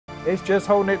It's just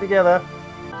holding it together.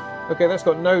 Okay, that's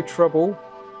got no trouble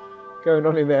going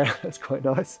on in there. That's quite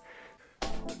nice.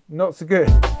 Not so good.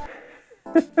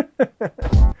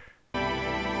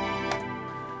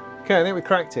 Okay, I think we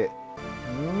cracked it.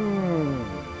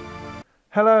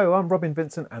 Hello, I'm Robin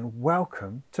Vincent and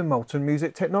welcome to Molten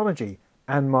Music Technology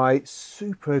and my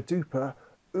super duper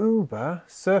uber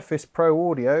Surface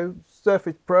Pro Audio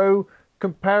Surface Pro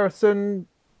comparison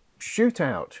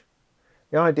shootout.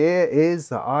 The idea is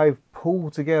that I've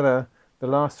pulled together the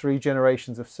last 3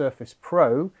 generations of Surface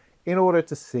Pro in order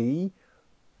to see,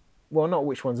 well, not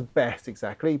which one's best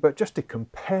exactly, but just to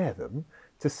compare them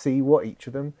to see what each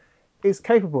of them is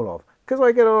capable of. Because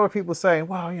I get a lot of people saying,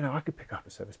 well, you know, I could pick up a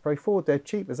Surface Pro 4 dead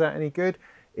cheap. Is that any good?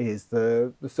 Is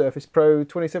the Surface Pro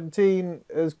 2017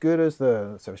 as good as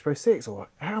the Surface Pro 6? Or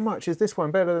how much is this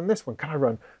one better than this one? Can I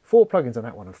run 4 plugins on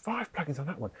that one and 5 plugins on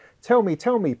that one? Tell me,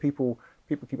 people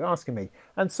keep asking me.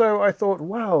 And so I thought,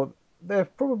 wow, there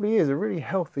probably is a really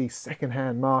healthy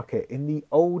second-hand market in the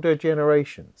older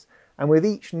generations. And with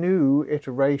each new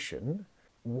iteration,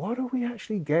 what are we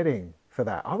actually getting for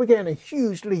that? Are we getting a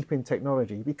huge leap in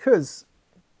technology? Because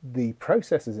the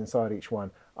processors inside each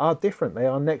one are different. They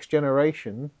are next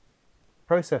generation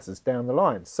processors down the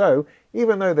line. So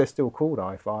even though they're still called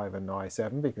i5 and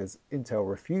i7 because Intel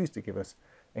refused to give us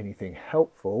anything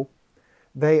helpful,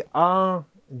 they are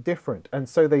different, and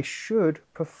so they should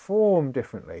perform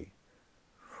differently.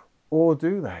 Or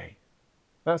do they?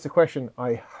 That's a question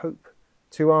I hope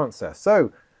to answer.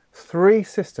 So 3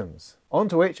 systems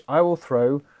onto which I will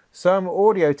throw some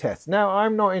audio tests. Now,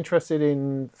 I'm not interested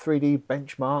in 3D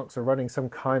benchmarks or running some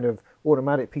kind of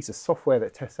automatic piece of software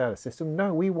that tests out a system.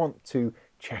 No, we want to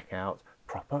check out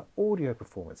proper audio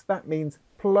performance. That means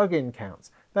plugin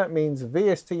counts. That means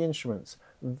VST instruments,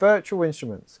 virtual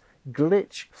instruments,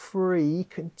 glitch-free,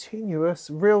 continuous,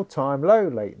 real-time, low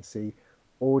latency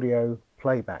audio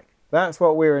playback. That's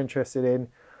what we're interested in.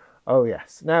 Oh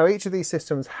yes. Now, each of these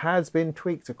systems has been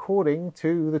tweaked according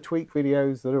to the tweak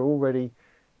videos that are already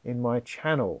in my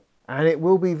channel. And it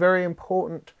will be very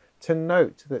important to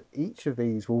note that each of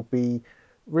these will be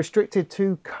restricted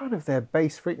to kind of their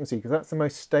base frequency, because that's the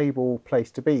most stable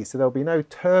place to be. So there'll be no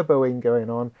turboing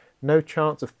going on, no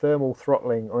chance of thermal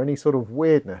throttling or any sort of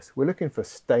weirdness. We're looking for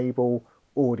stable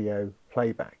audio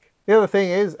playback. The other thing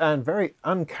is, and very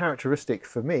uncharacteristic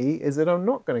for me, is that I'm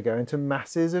not going to go into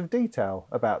masses of detail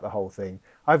about the whole thing.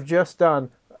 I've just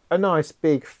done a nice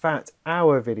big fat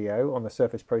hour video on the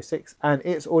Surface Pro 6 and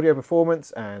its audio performance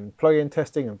and plugin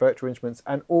testing and virtual instruments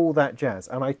and all that jazz.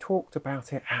 And I talked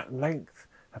about it at length,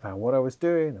 about what I was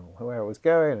doing and where I was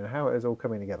going and how it was all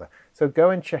coming together. So go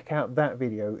and check out that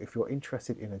video if you're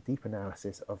interested in a deep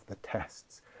analysis of the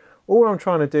tests. All I'm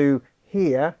trying to do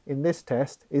here in this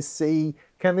test is see,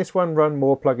 can this one run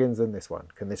more plugins than this one?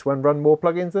 Can this one run more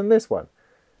plugins than this one?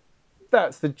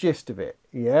 That's the gist of it,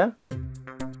 yeah?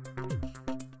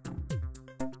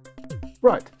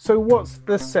 Right, so what's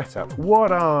the setup?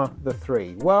 What are the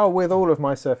 3? Well, with all of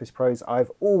my Surface Pros,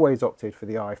 I've always opted for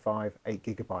the i5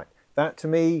 8GB. That to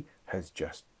me has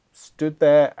just stood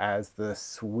there as the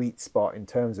sweet spot in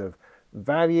terms of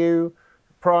value,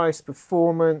 price,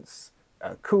 performance,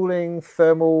 cooling,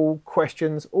 thermal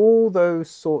questions. All those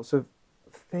sorts of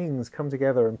things come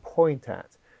together and point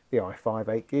at the i5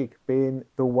 8GB being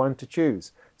the one to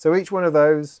choose. So each one of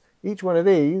these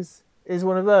is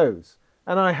one of those.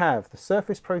 And I have the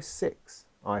Surface Pro 6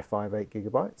 i5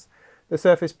 8GB, the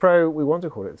Surface Pro, we want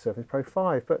to call it the Surface Pro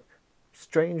 5, but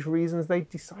strange reasons they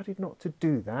decided not to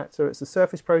do that. So it's the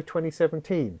Surface Pro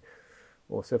 2017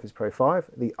 or Surface Pro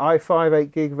 5, the i5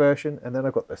 8GB version, and then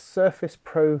I've got the Surface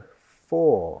Pro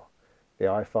 4, the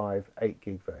i5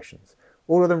 8GB versions.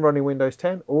 All of them running Windows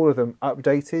 10, all of them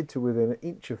updated to within an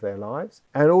inch of their lives,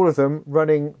 and all of them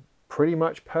running pretty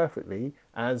much perfectly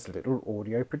as little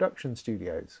audio production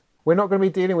studios. We're not going to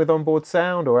be dealing with onboard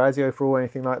sound or ASIO for or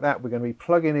anything like that. We're going to be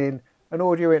plugging in an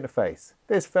audio interface.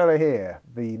 This fella here,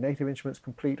 the Native Instruments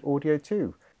Complete Audio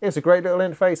 2. It's a great little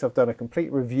interface. I've done a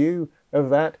complete review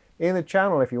of that in the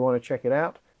channel if you want to check it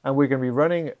out. And we're going to be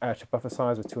running at a buffer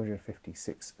size of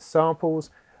 256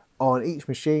 samples on each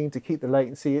machine to keep the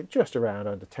latency at just around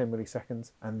under 10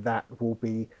 milliseconds. And that will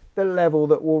be the level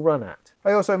that we'll run at.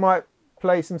 I also might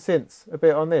play some synths a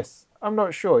bit on this. I'm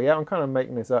not sure yet. I'm kind of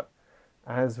making this up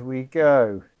as we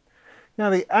go. Now,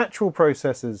 the actual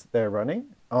processors they're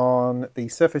running on the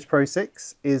Surface Pro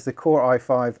 6 is the Core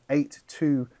i5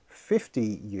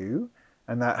 8250U,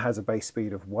 and that has a base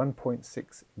speed of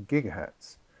 1.6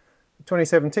 gigahertz. The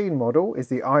 2017 model is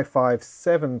the i5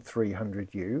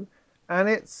 7300U, and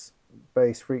its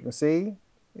base frequency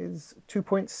is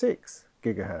 2.6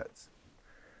 gigahertz.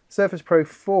 Surface Pro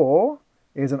 4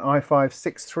 is an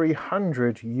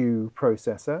i5-6300U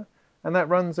processor, and that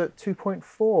runs at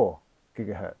 2.4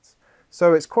 gigahertz.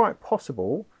 So it's quite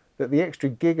possible that the extra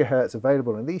gigahertz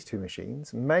available in these two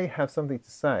machines may have something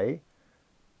to say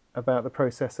about the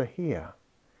processor here.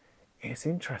 It's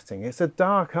interesting. It's a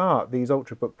dark art, these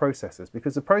Ultrabook processors,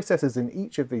 because the processors in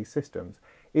each of these systems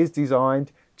is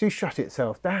designed to shut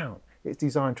itself down. It's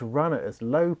designed to run at as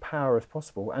low power as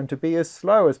possible and to be as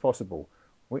slow as possible,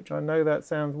 which I know that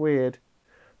sounds weird,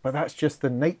 but that's just the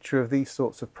nature of these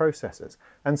sorts of processors.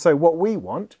 And so what we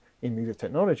want in music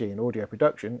technology and audio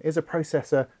production is a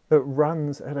processor that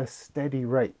runs at a steady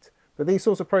rate. But these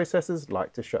sorts of processors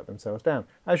like to shut themselves down,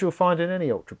 as you'll find in any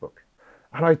Ultrabook.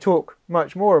 And I talk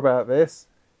much more about this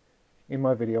in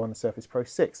my video on the Surface Pro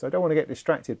 6, so I don't want to get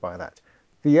distracted by that.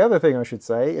 The other thing I should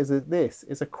say is that this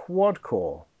is a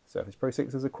quad-core. Surface Pro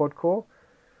 6 is a quad-core.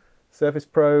 Surface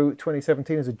Pro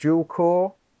 2017 is a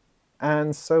dual-core.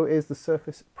 And so is the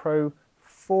Surface Pro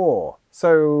 4.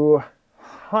 So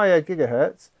higher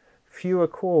gigahertz, fewer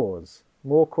cores,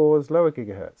 more cores, lower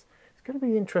gigahertz. It's going to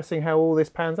be interesting how all this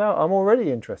pans out. I'm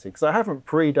already interested because I haven't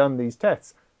pre-done these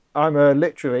tests. I'm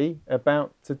literally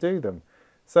about to do them.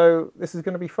 So this is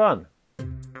going to be fun.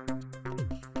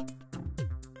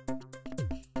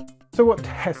 So what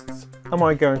tests am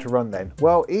I going to run then?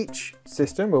 Well, each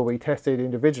system will be tested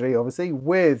individually, obviously,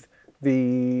 with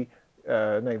the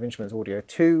Native Instruments Audio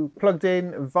 2 plugged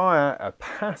in via a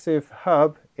passive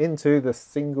hub into the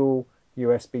single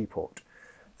USB port.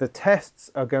 The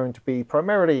tests are going to be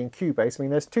primarily in Cubase. I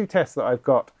mean, there's two tests that I've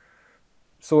got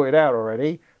sorted out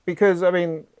already because, I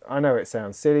mean, I know it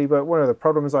sounds silly, but one of the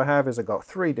problems I have is I've got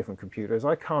 3 different computers.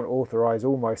 I can't authorize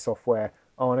all my software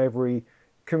on every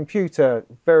computer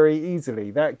very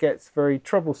easily. That gets very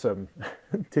troublesome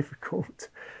and difficult.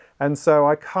 And so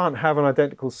I can't have an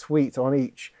identical suite on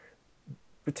each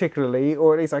particularly,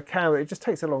 or at least I can, but it just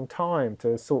takes a long time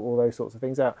to sort all those sorts of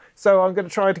things out. So I'm going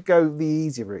to try to go the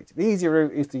easy route. The easy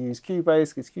route is to use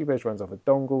Cubase, because Cubase runs off a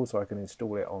dongle, so I can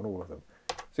install it on all of them.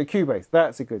 So Cubase,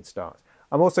 that's a good start.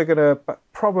 I'm also going to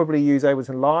probably use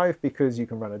Ableton Live, because you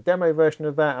can run a demo version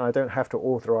of that, and I don't have to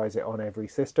authorize it on every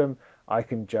system. I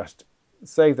can just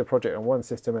save the project on one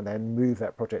system and then move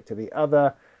that project to the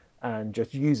other, and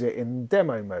just use it in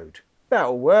demo mode.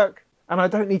 That'll work. And I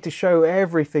don't need to show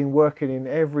everything working in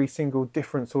every single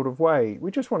different sort of way. We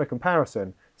just want a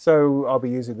comparison. So I'll be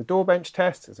using the DAWbench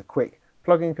test as a quick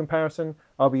plugin comparison.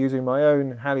 I'll be using my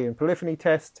own HALion polyphony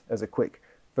test as a quick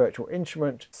virtual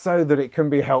instrument so that it can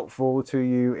be helpful to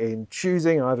you in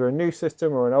choosing either a new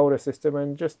system or an older system,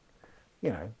 and just, you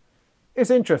know, it's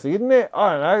interesting, isn't it?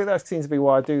 I don't know, that seems to be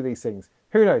why I do these things.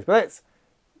 Who knows? But let's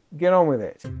get on with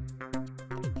it.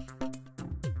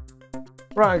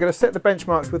 Right, I'm going to set the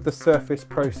benchmarks with the Surface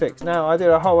Pro 6. Now, I did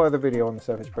a whole other video on the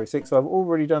Surface Pro 6, so I've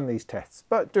already done these tests,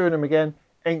 but doing them again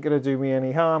ain't going to do me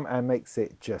any harm and makes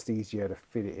it just easier to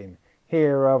fit it in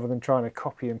here rather than trying to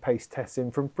copy and paste tests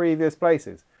in from previous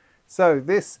places. So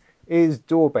this is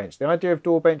DAWbench. The idea of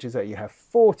DAWbench is that you have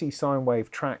 40 sine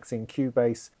wave tracks in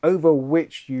Cubase over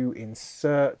which you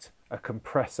insert a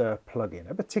compressor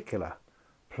plugin, a particular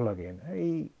plugin,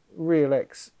 a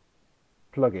RealX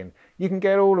plugin. You can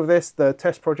get all of this, the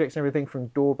test projects and everything, from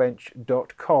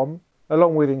dawbench.com,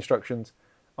 along with instructions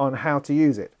on how to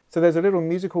use it. So there's a little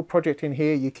musical project in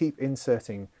here. You keep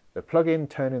inserting the plugin,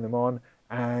 turning them on,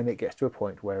 and it gets to a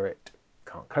point where it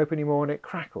can't cope anymore and it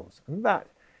crackles. And that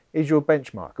is your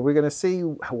benchmark. And we're going to see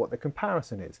what the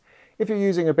comparison is. If you're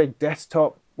using a big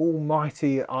desktop,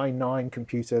 almighty i9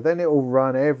 computer, then it will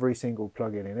run every single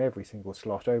plugin in every single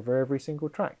slot over every single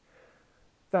track.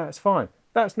 That's fine.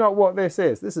 That's not what this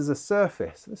is. This is a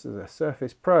Surface. This is a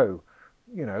Surface Pro.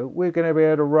 You know, we're going to be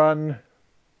able to run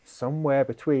somewhere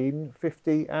between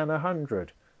 50 and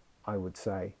 100, I would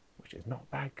say, which is not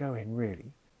bad going,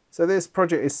 really. So this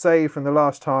project is saved from the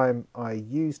last time I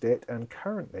used it, and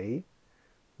currently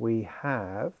we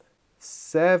have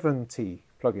 70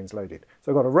 plugins loaded.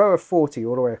 So I've got a row of 40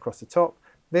 all the way across the top.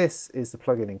 This is the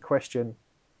plugin in question.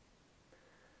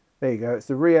 There you go. It's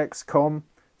the ReXCom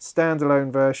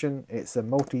standalone version. It's a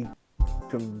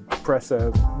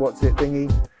multi-compressor what's it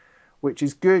thingy, which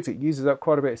is good. It uses up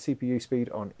quite a bit of CPU speed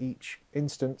on each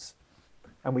instance,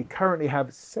 and we currently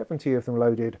have 70 of them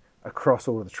loaded across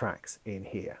all of the tracks in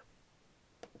here.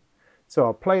 So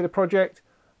I'll play the project,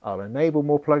 I'll enable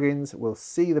more plugins, we'll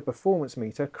see the performance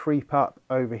meter creep up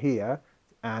over here,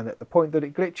 and at the point that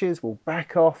it glitches we'll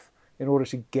back off in order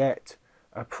to get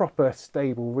a proper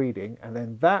stable reading, and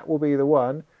then that will be the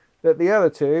one that the other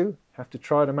two have to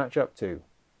try to match up to.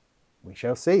 We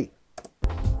shall see.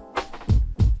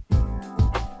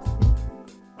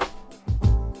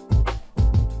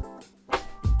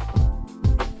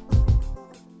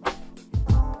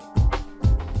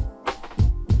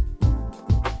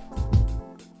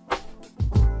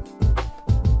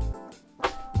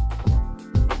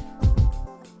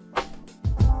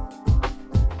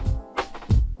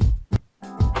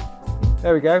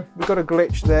 There we go, we've got a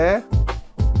glitch there.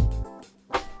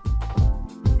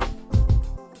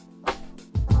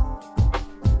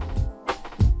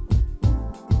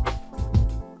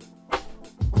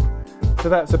 So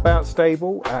that's about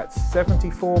stable at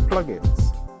 74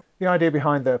 plugins. The idea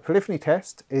behind the polyphony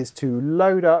test is to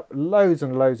load up loads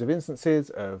and loads of instances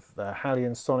of the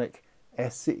HALion Sonic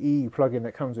SE plugin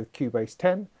that comes with Cubase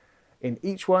 10. In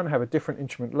each one have a different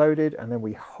instrument loaded, and then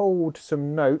we hold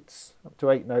some notes, up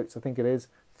to 8 notes I think it is,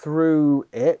 through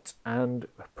it and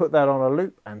put that on a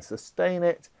loop and sustain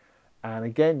it. And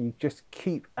again, you just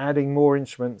keep adding more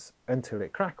instruments until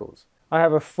it crackles. I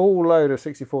have a full load of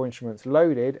 64 instruments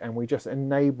loaded, and we just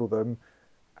enable them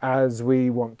as we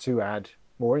want to add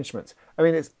more instruments. I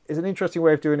mean, it's an interesting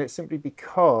way of doing it simply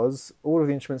because all of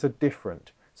the instruments are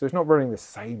different. So it's not running the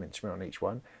same instrument on each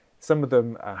one. Some of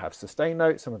them have sustain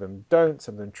notes, some of them don't,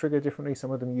 some of them trigger differently,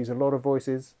 some of them use a lot of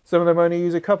voices, some of them only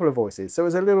use a couple of voices. So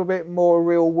it's a little bit more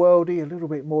real-worldy, a little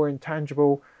bit more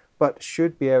intangible, but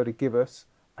should be able to give us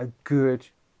a good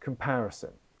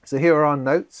comparison. So here are our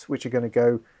notes, which are going to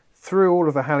go through all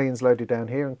of the HALions loaded down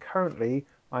here, and currently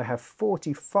I have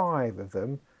 45 of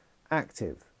them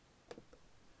active.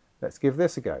 Let's give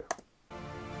this a go.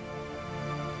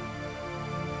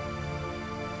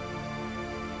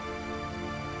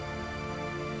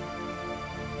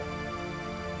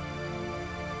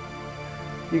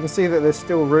 You can see that there's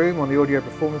still room on the audio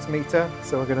performance meter,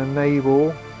 so we're going to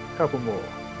enable a couple more.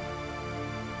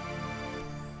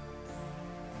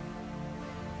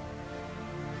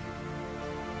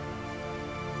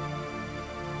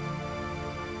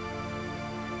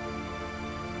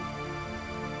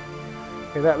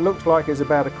 Okay, that looks like it's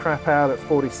about to crap out at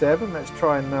 47. Let's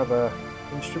try another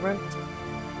instrument.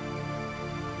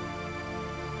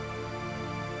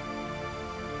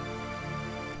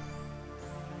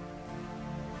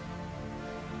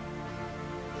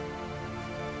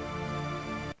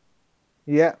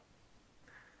 Yeah.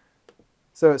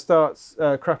 So it starts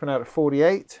crapping out at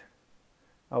 48.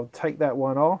 I'll take that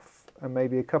one off and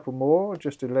maybe a couple more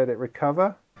just to let it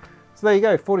recover. So there you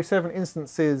go, 47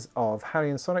 instances of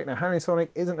HALion Sonic. Now HALion Sonic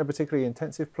isn't a particularly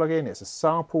intensive plugin, it's a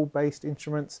sample-based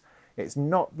instrument. It's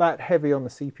not that heavy on the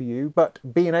CPU, but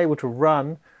being able to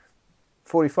run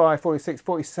 45, 46,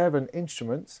 47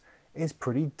 instruments is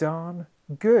pretty darn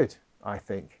good, I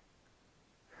think.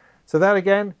 So that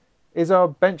again is our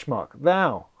benchmark.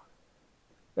 Now,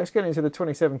 let's get into the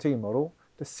 2017 model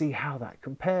to see how that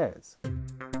compares.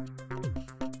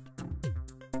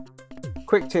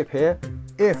 Quick tip here,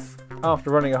 if after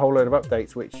running a whole load of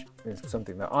updates, which is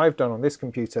something that I've done on this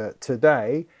computer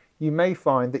today, you may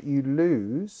find that you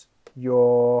lose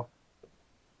your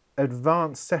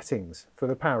advanced settings for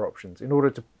the power options in order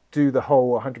to do the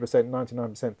whole 100%,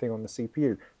 99% thing on the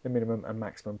CPU, the minimum and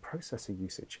maximum processor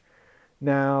usage.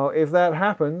 Now, if that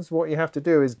happens, what you have to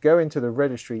do is go into the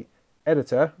registry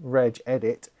editor,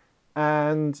 regedit,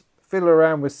 and fiddle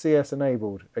around with CS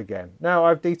enabled again. Now,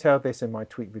 I've detailed this in my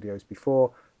tweak videos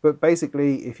before, but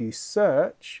basically if you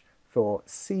search for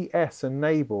CS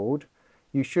enabled,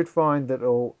 you should find that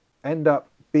it'll end up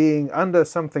being under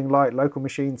something like local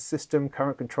machine system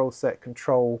current control set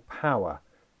control power.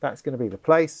 That's going to be the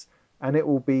place, and it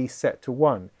will be set to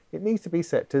 1. It needs to be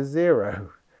set to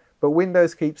 0. But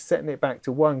Windows keeps setting it back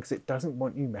to 1 because it doesn't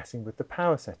want you messing with the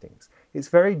power settings. It's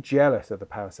very jealous of the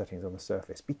power settings on the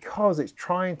Surface because it's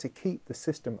trying to keep the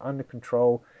system under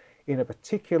control in a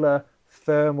particular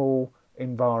thermal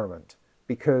environment,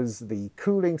 because the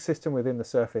cooling system within the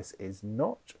Surface is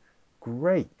not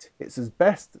great. It's as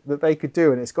best that they could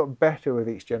do, and it's got better with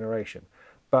each generation.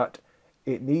 But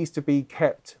it needs to be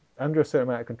kept under a certain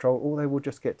amount of control, or they will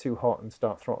just get too hot and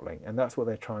start throttling, and that's what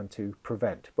they're trying to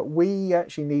prevent. But we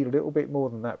actually need a little bit more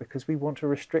than that because we want to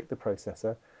restrict the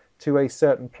processor to a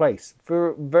certain place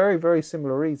for very, very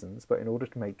similar reasons, but in order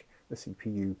to make the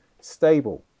CPU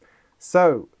stable.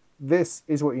 So this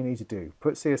is what you need to do.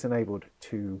 Put CS enabled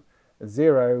to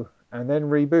 0 and then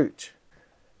reboot.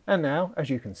 And now, as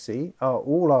you can see,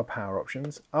 all our power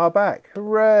options are back.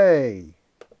 Hooray!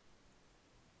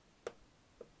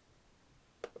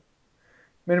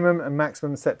 Minimum and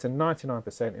maximum set to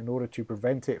 99% in order to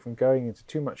prevent it from going into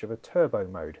too much of a turbo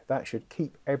mode. That should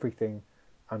keep everything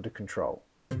under control.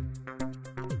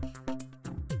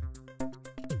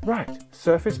 Right,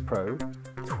 Surface Pro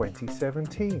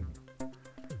 2017.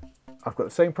 I've got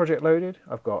the same project loaded.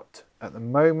 I've got, at the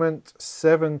moment,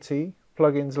 70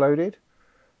 plugins loaded.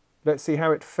 Let's see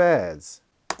how it fares.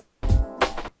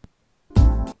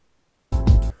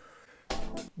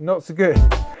 Not so good.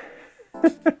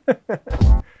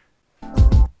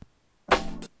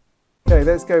 Okay,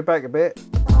 let's go back a bit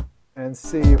and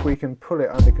see if we can pull it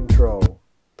under control.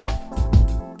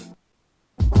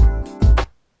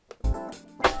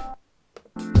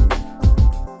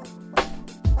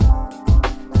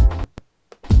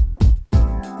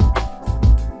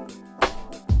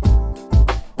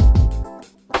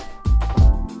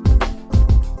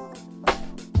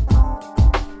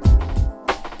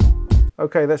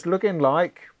 Okay, that's looking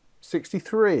like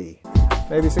 63.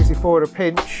 Maybe 64 at a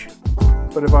pinch,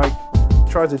 but if I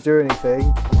try to do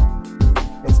anything,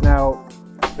 it's now,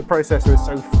 the processor is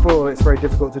so full it's very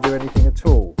difficult to do anything at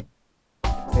all.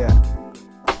 Yeah.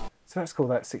 So let's call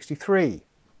that 63.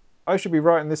 I should be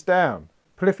writing this down.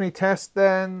 Polyphony test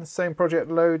then, same project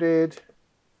loaded,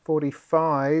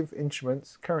 45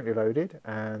 instruments currently loaded,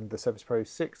 and the Surface Pro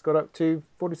 6 got up to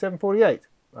 47, 48,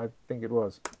 I think it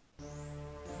was.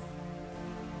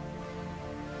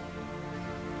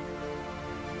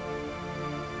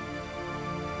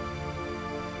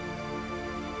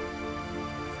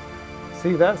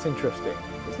 See, that's interesting.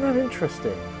 Isn't that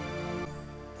interesting?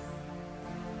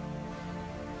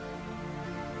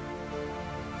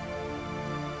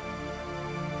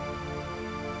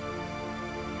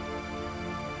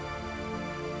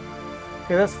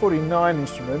 Okay, that's 49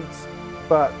 instruments,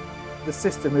 but the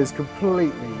system is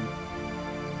completely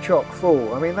chock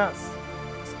full. I mean, that's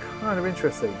kind of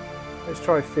interesting. Let's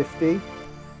try 50.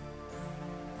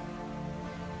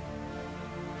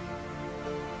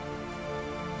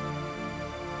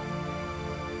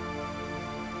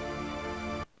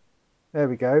 There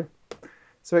we go.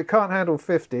 So it can't handle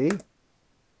 50,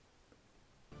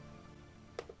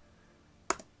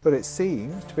 but it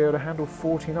seems to be able to handle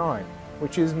 49,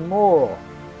 which is more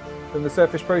than the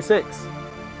Surface Pro 6.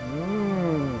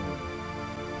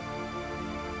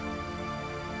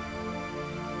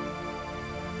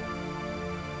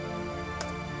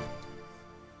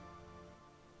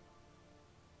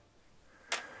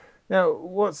 Now,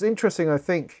 what's interesting, I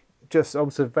think, just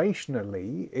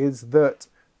observationally, is that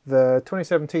the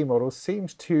 2017 model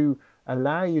seems to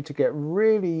allow you to get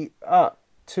really up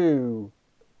to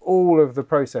all of the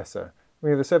processor. I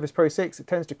mean, the Surface Pro 6, it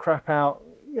tends to crap out,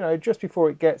 you know, just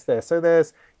before it gets there. So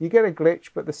you get a glitch,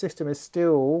 but the system is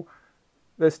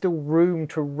there's still room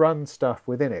to run stuff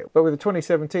within it. But with the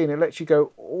 2017, it lets you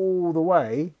go all the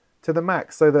way to the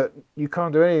max so that you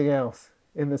can't do anything else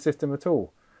in the system at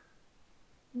all.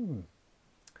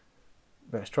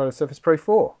 Let's try the Surface Pro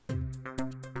 4.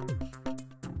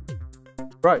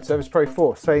 Right, Surface Pro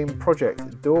 4, same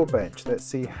project, DAWbench. Let's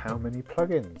see how many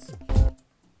plugins.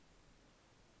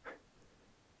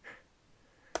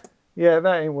 Yeah,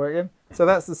 that ain't working. So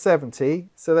that's the 70.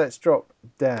 So let's drop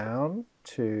down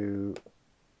to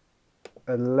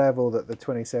a level that the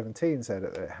 2017 said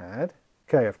that it had.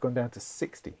 Okay, I've gone down to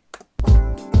 60.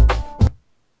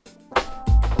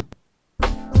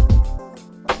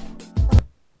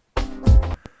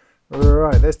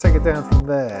 Right, let's take it down from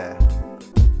there.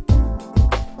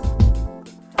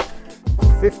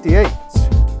 58.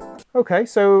 Okay,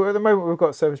 so at the moment we've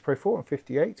got Surface Pro 4 on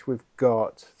 58, we've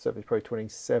got Surface Pro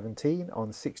 2017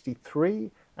 on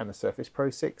 63, and the Surface Pro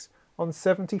 6 on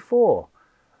 74.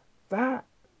 That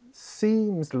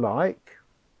seems like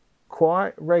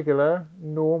quite regular,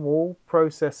 normal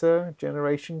processor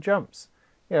generation jumps.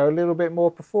 You know, a little bit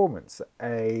more performance.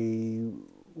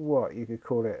 What you could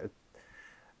call it,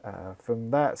 from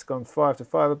that it's gone 5 to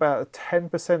 5, about a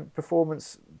 10%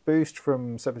 performance boost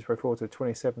from Surface Pro 4 to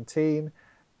 2017,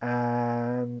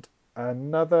 and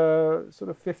another sort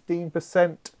of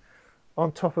 15%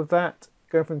 on top of that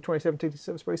going from 2017 to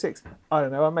Surface Pro 6. I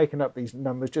don't know, I'm making up these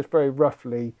numbers just very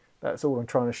roughly. That's all I'm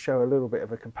trying to show, a little bit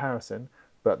of a comparison,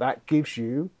 but that gives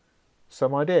you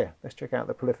some idea. Let's check out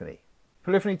the polyphony.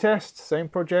 Polyphony test, same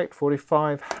project,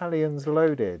 45 HALions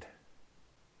loaded.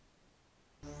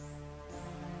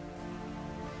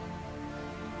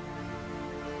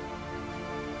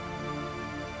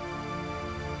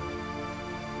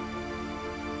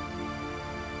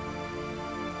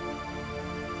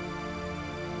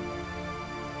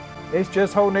 It's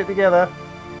just holding it together.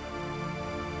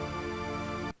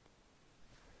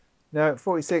 No,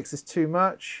 46 is too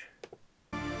much.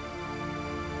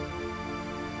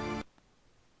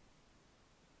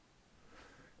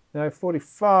 No,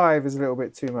 45 is a little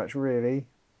bit too much, really.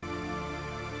 Yeah,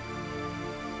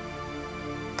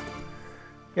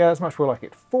 that's much more like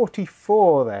it.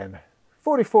 44 then.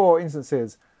 44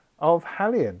 instances of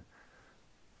HALion.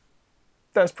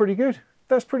 That's pretty good.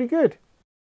 That's pretty good.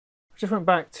 I just went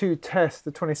back to test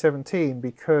the 2017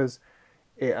 because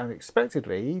it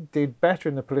unexpectedly did better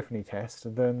in the polyphony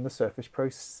test than the Surface Pro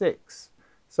 6.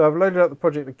 So I've loaded up the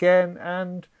project again,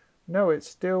 and no, it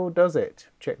still does it.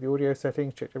 Check the audio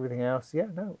settings, checked everything else. Yeah,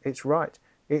 no, it's right.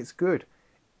 It's good.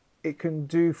 It can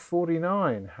do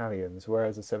 49 HALions,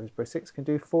 whereas the Surface Pro 6 can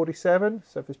do 47.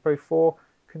 Surface Pro 4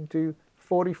 can do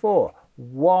 44.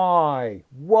 Why?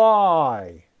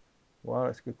 Why? Well,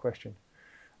 that's a good question.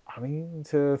 I mean,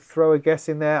 to throw a guess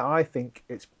in there, I think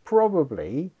it's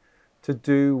probably to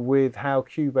do with how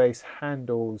Cubase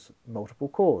handles multiple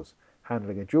cores.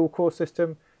 handling a dual core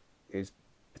system is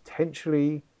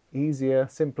potentially easier,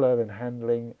 simpler than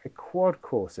handling a quad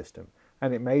core system.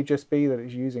 And it may just be that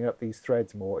it's using up these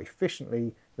threads more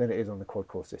efficiently than it is on the quad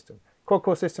core system. Quad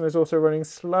core system is also running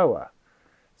slower.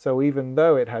 So even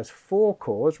though it has 4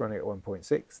 cores running at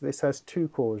 1.6, this has 2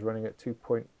 cores running at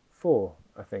 2.4,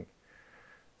 I think.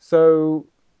 So,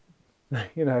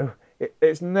 you know,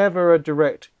 it's never a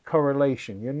direct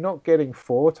correlation. You're not getting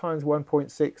 4 times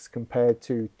 1.6 compared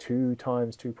to 2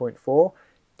 times 2.4.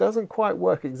 It doesn't quite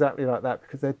work exactly like that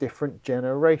because they're different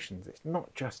generations. It's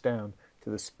not just down to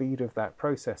the speed of that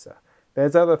processor.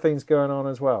 There's other things going on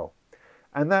as well.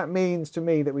 And that means to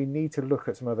me that we need to look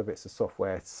at some other bits of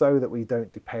software so that we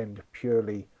don't depend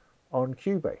purely on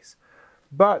Cubase.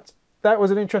 But that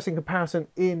was an interesting comparison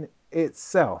in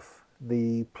itself.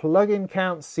 The plugin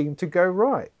counts seem to go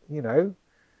right, you know,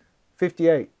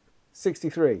 58,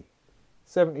 63,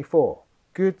 74,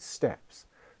 good steps.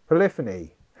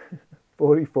 Polyphony,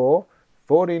 44,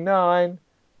 49,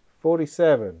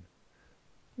 47.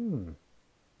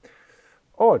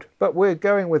 Odd, but we're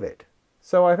going with it.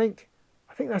 So I think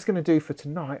that's going to do for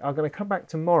tonight. I'm going to come back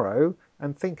tomorrow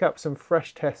and think up some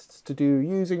fresh tests to do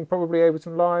using probably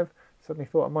Ableton Live. Suddenly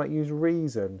thought I might use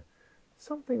Reason.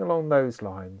 Something along those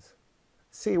lines.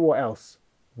 See what else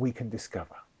we can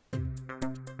discover.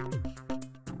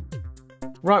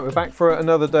 Right, we're back for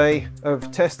another day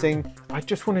of testing. I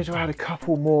just wanted to add a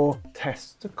couple more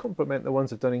tests to complement the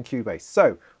ones I've done in Cubase.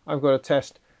 So I've got a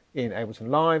test in Ableton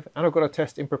Live and I've got a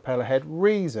test in Propellerhead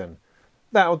Reason.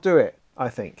 That'll do it, I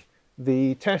think.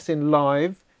 The test in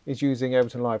Live is using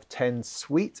Ableton Live 10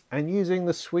 Suite and using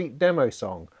the Suite demo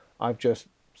song. I've just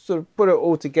sort of put it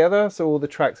all together so all the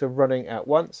tracks are running at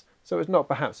once, so it's not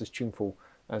perhaps as tuneful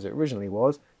as it originally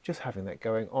was, just having that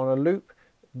going on a loop.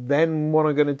 Then what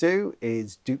I'm going to do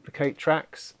is duplicate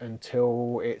tracks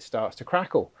until it starts to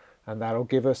crackle, and that'll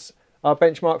give us our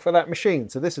benchmark for that machine.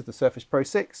 So this is the Surface Pro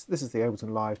 6, this is the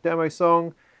Ableton Live demo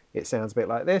song. It sounds a bit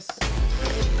like this.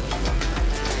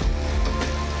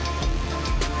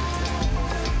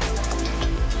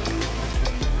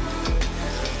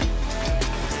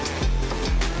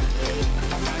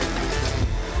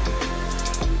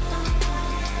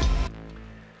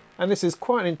 And this is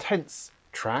quite an intense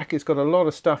track. It's got a lot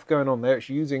of stuff going on there. It's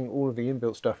using all of the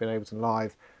inbuilt stuff in Ableton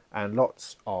Live and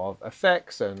lots of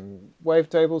effects and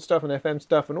wavetable stuff and FM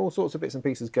stuff and all sorts of bits and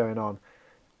pieces going on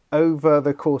over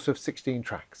the course of 16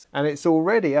 tracks. And it's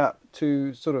already up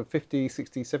to sort of 50,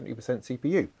 60, 70%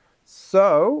 CPU.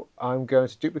 So I'm going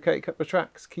to duplicate a couple of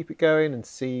tracks, keep it going and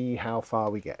see how far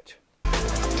we get.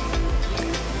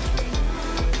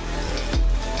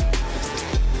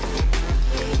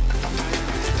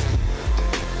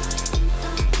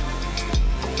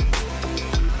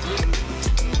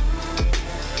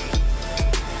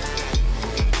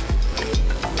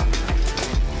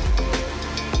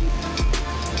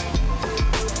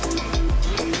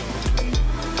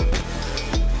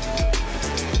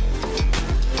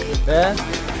 There.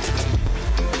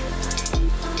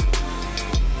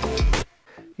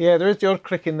 Yeah, there is the odd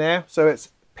click in there, so it's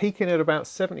peaking at about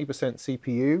 70%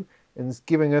 CPU and is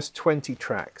giving us 20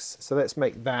 tracks. So let's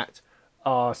make that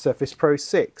our Surface Pro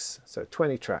 6, so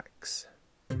 20 tracks.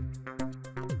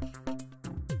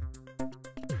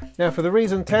 Now for the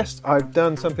Reason test, I've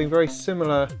done something very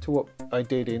similar to what I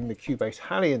did in the Cubase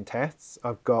HALion tests.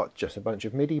 I've got just a bunch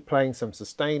of MIDI playing some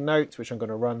sustain notes, which I'm going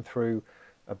to run through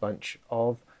a bunch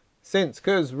of synths,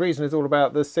 because Reason is all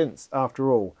about the synths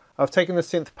after all. I've taken the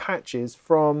synth patches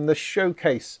from the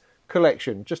Showcase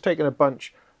collection, just taken a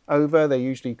bunch over. They're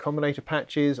usually combinator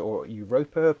patches or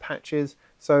Europa patches,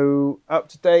 so up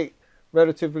to date,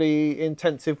 relatively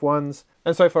intensive ones.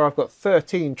 And so far I've got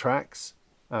 13 tracks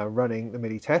running the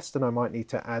MIDI test, and I might need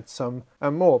to add some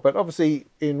more. But obviously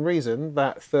in Reason,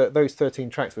 those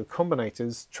 13 tracks with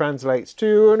combinators translates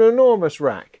to an enormous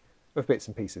rack of bits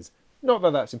and pieces. Not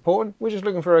that that's important, we're just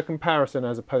looking for a comparison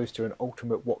as opposed to an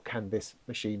ultimate what can this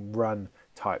machine run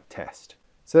type test.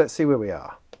 So let's see where we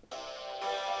are.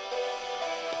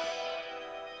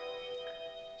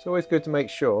 It's always good to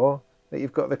make sure that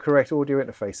you've got the correct audio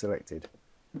interface selected.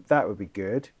 That would be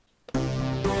good.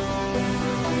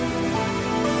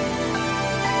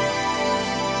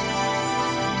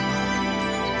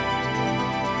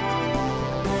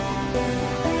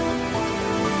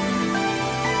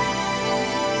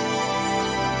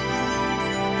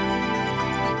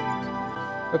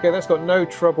 Okay, that's got no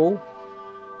trouble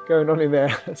going on in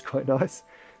there. That's quite nice.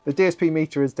 The DSP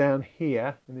meter is down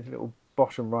here in this little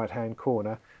bottom right hand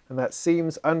corner, and that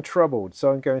seems untroubled. So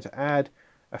I'm going to add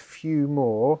a few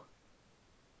more.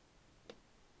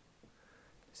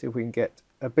 See if we can get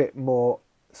a bit more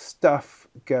stuff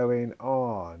going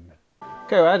on.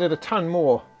 Okay, I added a ton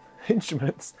more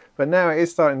instruments, but now it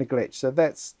is starting to glitch. So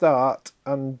let's start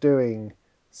undoing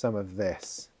some of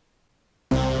this.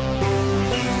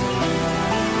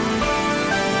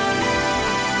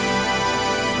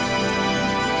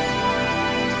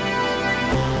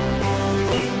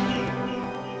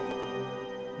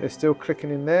 It's still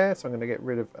clicking in there, so I'm going to get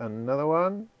rid of another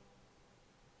one.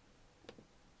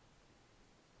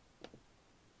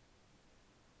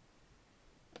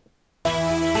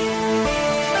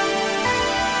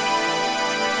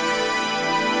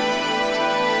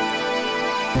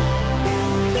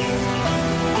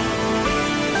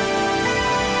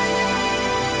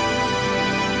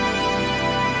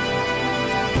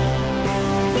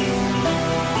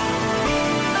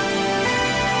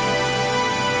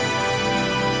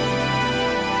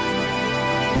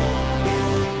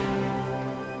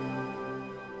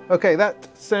 Okay,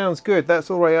 that sounds good.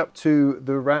 That's all the way up to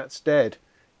The Rat's Dead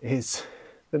is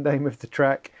the name of the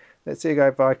track. Let's see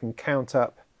if I can count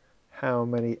up how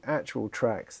many actual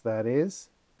tracks that is.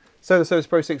 So the Surface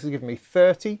Pro 6 has given me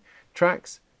 30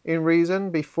 tracks in Reason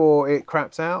before it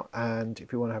craps out. And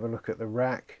if you want to have a look at the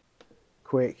rack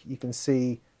quick, you can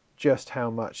see just how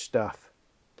much stuff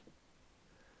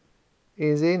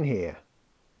is in here.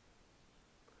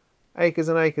 Acres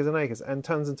and acres and acres, and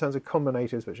tons of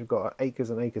combinators which have got acres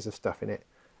and acres of stuff in it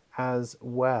as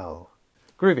well.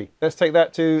 Groovy. Let's take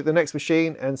that to the next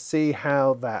machine and see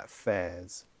how that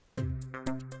fares.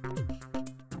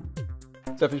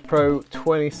 Surface Pro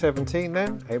 2017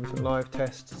 then, Ableton live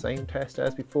test, same test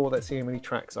as before. Let's see how many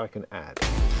tracks I can add.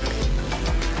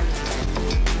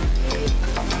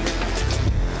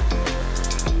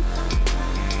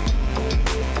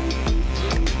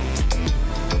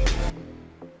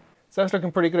 So that's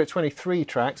looking pretty good at 23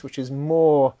 tracks, which is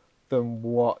more than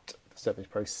what the Surface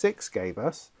Pro 6 gave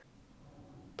us.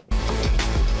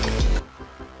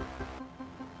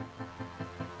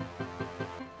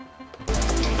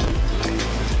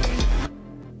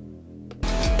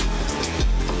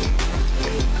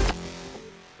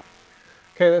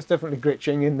 Okay, that's definitely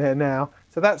glitching in there now.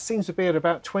 So that seems to be at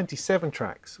about 27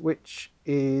 tracks, which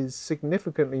is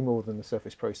significantly more than the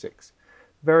Surface Pro 6.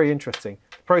 Very interesting.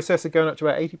 The processor going up to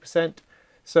about 80%,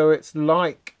 so it's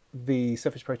like the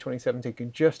Surface Pro 2017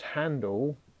 can just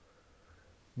handle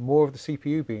more of the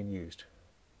CPU being used.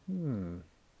 The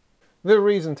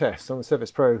Reason test on the Surface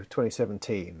Pro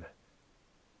 2017.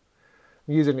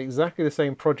 I'm using exactly the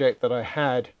same project that I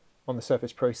had on the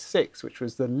Surface Pro 6, which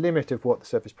was the limit of what the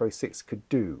Surface Pro 6 could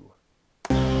do.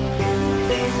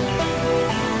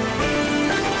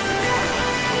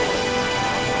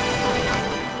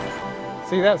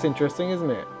 See, that's interesting, isn't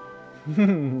it?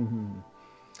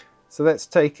 So let's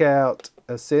take out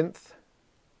a synth.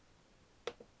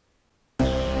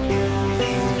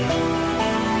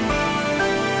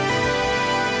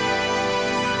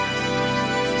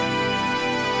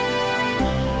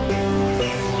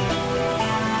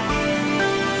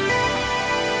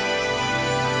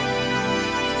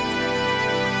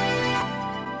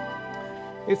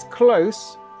 It's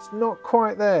close, it's not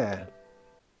quite there.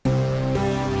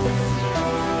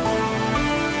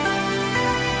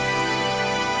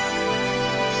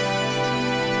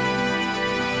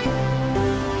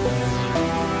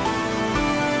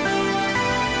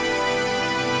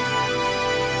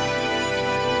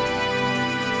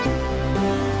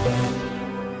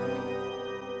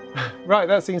 Right,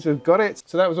 that seems to have got it.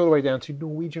 So that was all the way down to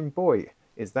Norwegian Boy,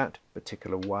 is that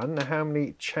particular one. Now, how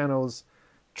many channels,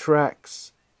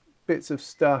 tracks, bits of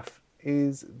stuff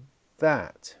is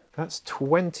that? That's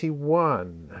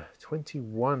 21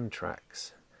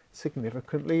 tracks,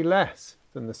 significantly less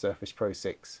than the Surface Pro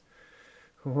 6.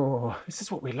 Oh, this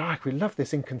is what we like. We love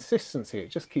this inconsistency. It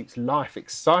just keeps life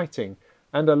exciting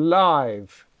and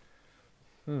alive.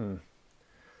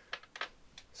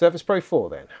 Surface Pro 4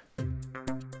 then.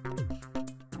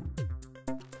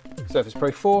 Surface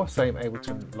Pro 4, same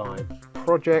Ableton Live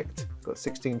project. Got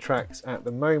 16 tracks at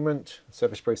the moment.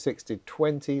 Surface Pro 6 did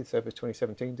 20. Surface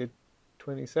 2017 did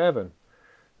 27.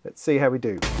 Let's see how we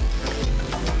do.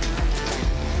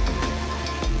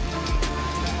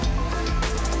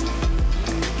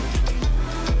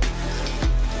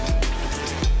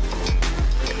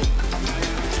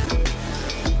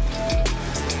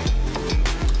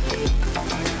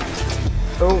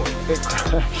 Oh, it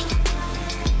crashed.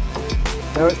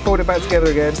 Now it's pulled it back together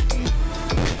again.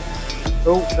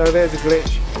 Oh, no, there's a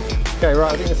glitch. Okay,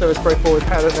 right, I think the Surface Pro 4 has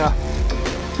had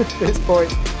enough at this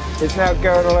point. It's now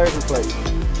going all over the place,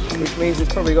 which means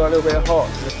it's probably got a little bit of hot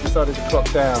and it's decided to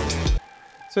clock down.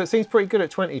 So it seems pretty good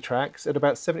at 20 tracks at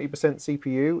about 70%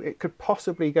 CPU. It could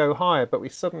possibly go higher, but we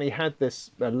suddenly had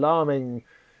this alarming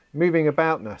moving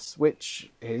aboutness,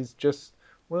 which is just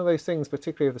one of those things,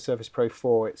 particularly of the Surface Pro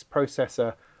 4. Its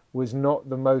processor was not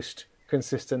the most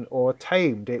consistent or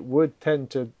tamed. It would tend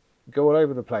to go all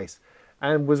over the place,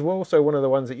 and was also one of the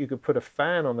ones that you could put a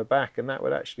fan on the back and that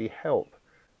would actually help.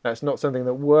 That's not something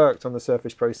that worked on the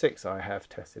Surface Pro 6. I have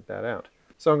tested that out.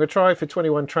 So I'm going to try for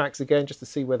 21 tracks again just to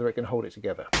see whether it can hold it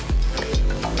together.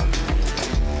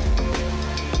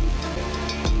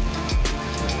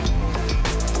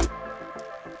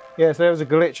 Yeah, so there was a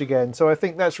glitch again. So I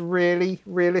think that's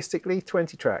realistically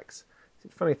 20 tracks. The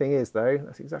funny thing is though,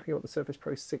 that's exactly what the Surface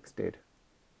Pro 6 did.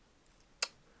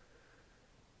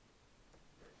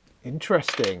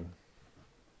 Interesting.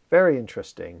 Very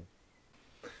interesting.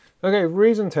 Okay,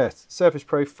 reason test. Surface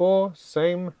Pro 4,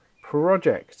 same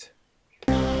project.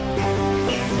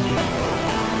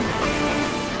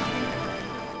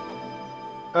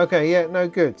 Okay, yeah, no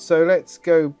good. So let's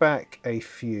go back a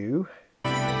few.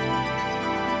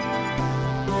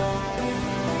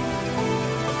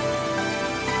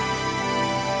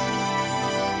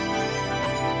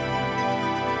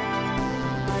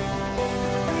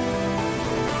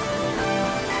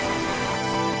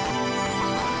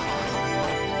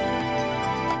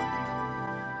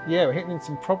 Yeah, we're hitting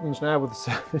some problems now with the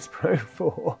Surface Pro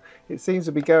 4. It seems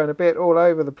to be going a bit all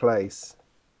over the place.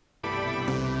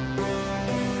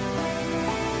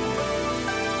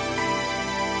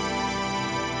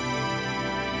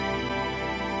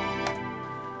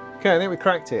 Okay, I think we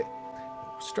cracked it.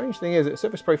 Strange thing is that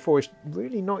Surface Pro 4 is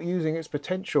really not using its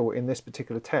potential in this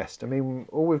particular test. I mean,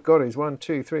 all we've got is 1,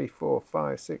 2, 3, 4,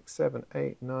 5, 6, 7,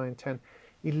 8, 9, 10,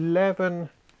 11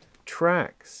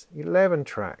 tracks. 11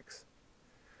 tracks.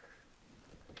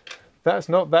 That's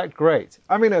not that great.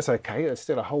 I mean, that's okay. There's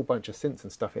still a whole bunch of synths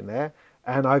and stuff in there.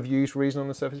 And I've used Reason on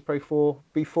the Surface Pro 4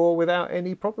 before without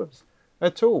any problems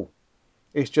at all.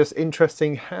 It's just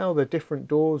interesting how the different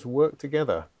DAWs work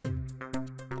together.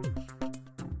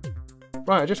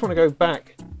 Right, I just want to go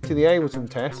back to the Ableton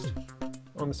test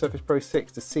on the Surface Pro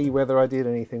 6 to see whether I did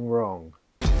anything wrong.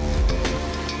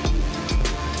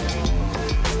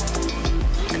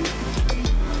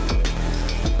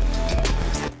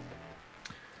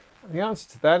 The answer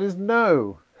to that is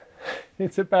no.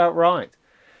 It's about right.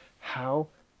 How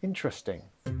interesting.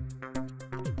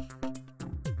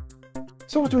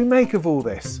 So what do we make of all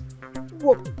this?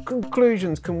 What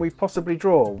conclusions can we possibly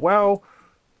draw? Well,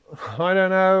 I don't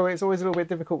know. It's always a little bit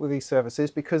difficult with these services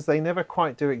because they never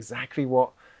quite do exactly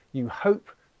what you hope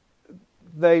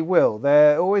they will.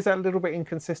 They're always a little bit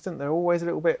inconsistent. They're always a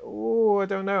little bit, oh, I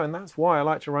don't know. And that's why I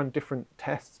like to run different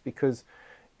tests, because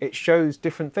it shows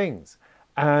different things.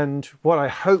 And what I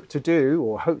hope to do,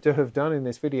 or hope to have done in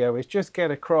this video, is just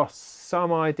get across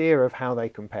some idea of how they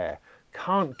compare.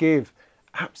 Can't give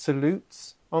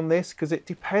absolutes on this because it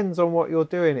depends on what you're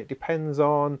doing. It depends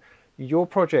on your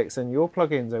projects and your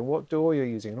plugins and what DAW you're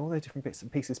using and all the different bits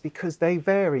and pieces, because they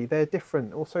vary, they're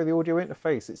different. Also the audio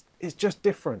interface, it's just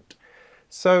different.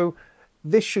 So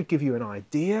this should give you an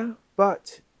idea,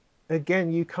 but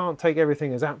again, you can't take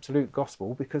everything as absolute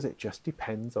gospel because it just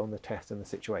depends on the test and the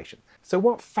situation. So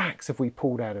what facts have we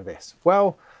pulled out of this?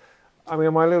 Well, I mean,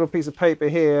 on my little piece of paper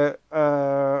here,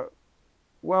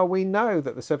 well, we know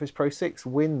that the Surface Pro 6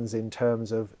 wins in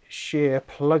terms of sheer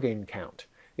plugin count.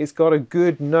 It's got a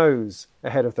good nose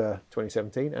ahead of the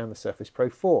 2017 and the Surface Pro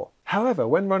 4. However,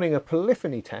 when running a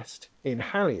polyphony test in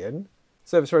HALion,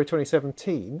 Surface Pro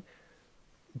 2017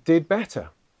 did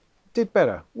better.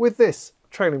 With this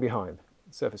trailing behind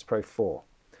Surface Pro 4.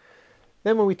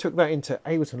 Then when we took that into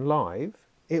Ableton Live,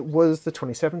 it was the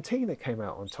 2017 that came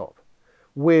out on top,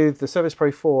 with the Surface Pro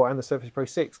 4 and the Surface Pro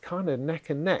 6 kind of neck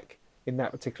and neck in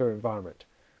that particular environment.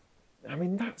 I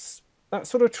mean, that's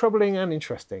sort of troubling and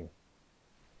interesting.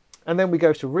 And then we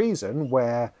go to Reason,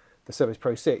 where the Surface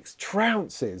Pro 6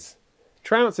 trounces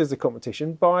the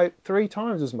competition by 3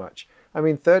 times as much. I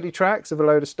mean, 30 tracks of a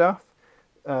load of stuff.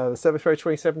 The Surface Pro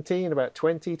 2017, about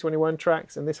 20, 21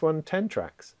 tracks, and this one 10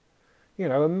 tracks. You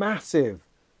know, a massive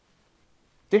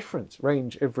different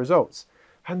range of results.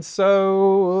 And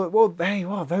so, well, there you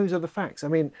are, those are the facts. I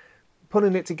mean,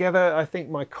 putting it together, I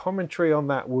think my commentary on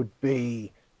that would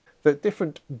be that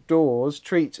different DAWs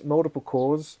treat multiple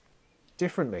cores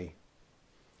differently.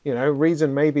 You know,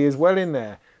 Reason maybe is well in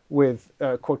there with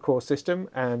a quad-core system,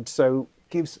 and so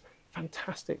gives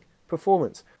fantastic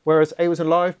performance, whereas Ableton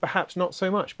Live perhaps not so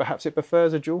much. Perhaps it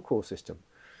prefers a dual-core system.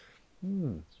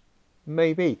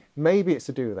 Maybe it's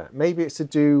to do with that. Maybe it's to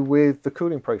do with the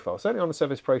cooling profile. Certainly on the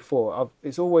Surface Pro 4,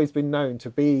 it's always been known to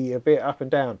be a bit up and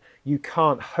down. You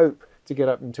can't hope to get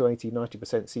up into 80-90%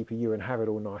 CPU and have it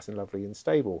all nice and lovely and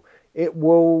stable. It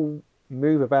will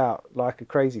move about like a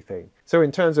crazy thing. So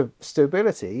in terms of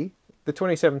stability, the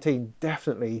 2017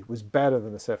 definitely was better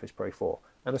than the Surface Pro 4,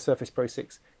 and the Surface Pro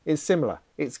 6 is similar.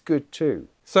 It's good too.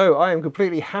 So I am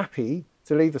completely happy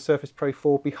to leave the Surface Pro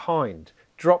 4 behind.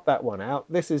 Drop that one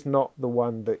out. This is not the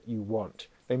one that you want.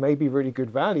 They may be really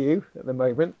good value at the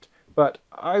moment, but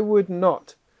I would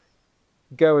not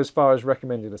go as far as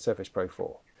recommending the Surface Pro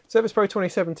 4. Surface Pro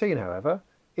 2017, however,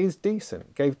 is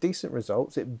decent, gave decent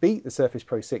results. It beat the Surface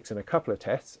Pro 6 in a couple of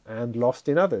tests and lost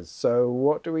in others. So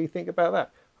what do we think about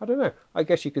that? I don't know. I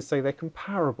guess you could say they're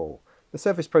comparable. The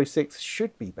Surface Pro 6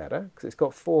 should be better because it's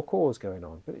got 4 cores going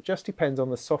on, but it just depends on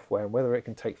the software and whether it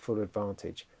can take full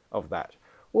advantage of that.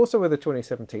 Also with the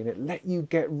 2017, it let you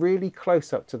get really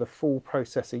close up to the full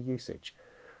processor usage,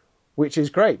 which is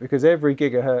great because every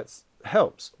gigahertz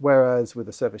helps. Whereas with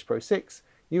the Surface Pro 6,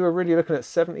 you were really looking at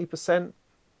 70%.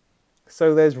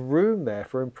 So there's room there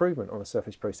for improvement on the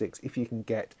Surface Pro 6 if you can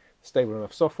get stable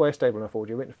enough software, stable enough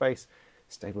audio interface,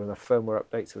 stable enough firmware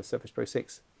updates for the Surface Pro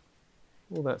 6,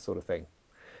 all that sort of thing.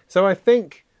 So I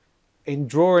think in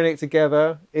drawing it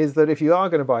together is that if you are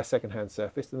going to buy a second-hand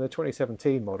Surface, then the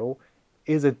 2017 model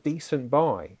is a decent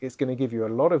buy. It's going to give you a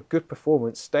lot of good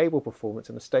performance, stable performance,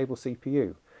 and a stable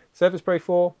CPU. Surface Pro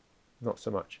 4, not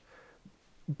so much.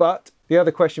 But the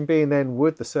other question being then,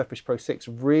 would the Surface Pro 6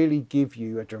 really give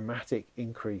you a dramatic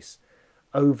increase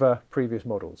over previous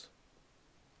models?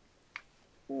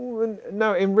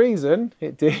 No, in reason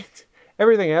it did.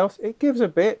 Everything else, it gives a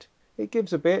bit. It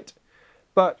gives a bit.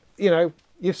 But, you know,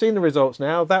 you've seen the results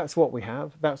now. That's what we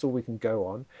have. That's all we can go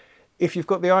on. If you've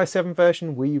got the i7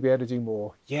 version, will you be able to do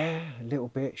more? Yeah, a little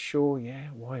bit, sure, yeah,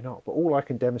 why not? But all I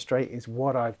can demonstrate is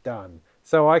what I've done.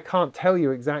 So I can't tell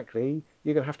you exactly.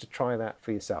 You're going to have to try that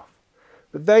for yourself.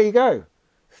 But there you go.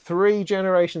 3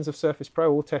 generations of Surface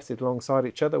Pro all tested alongside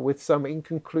each other with some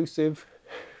inconclusive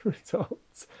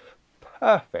results.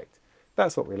 Perfect.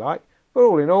 That's what we like. But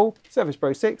all in all, Surface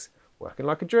Pro 6, working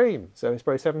like a dream. Surface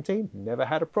Pro 17, never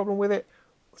had a problem with it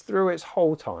through its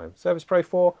whole time. Surface Pro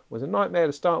 4 was a nightmare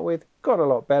to start with, got a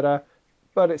lot better,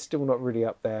 but it's still not really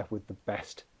up there with the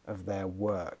best of their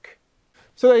work.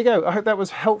 So there you go. I hope that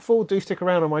was helpful. Do stick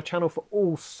around on my channel for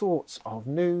all sorts of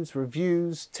news,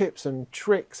 reviews, tips and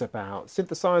tricks about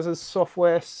synthesizers,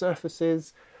 software,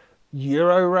 surfaces,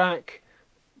 Eurorack,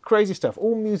 crazy stuff,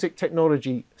 all music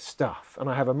technology stuff. And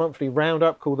I have a monthly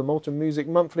roundup called the Molten Music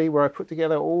Monthly where I put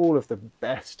together all of the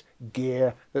best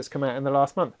gear that's come out in the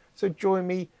last month. So join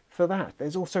me for that.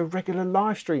 There's also regular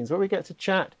live streams where we get to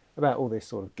chat about all this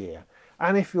sort of gear.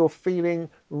 And if you're feeling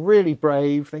really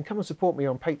brave, then come and support me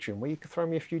on Patreon, where you can throw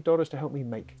me a few dollars to help me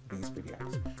make these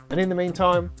videos. And in the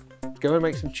meantime, go and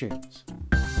make some tunes.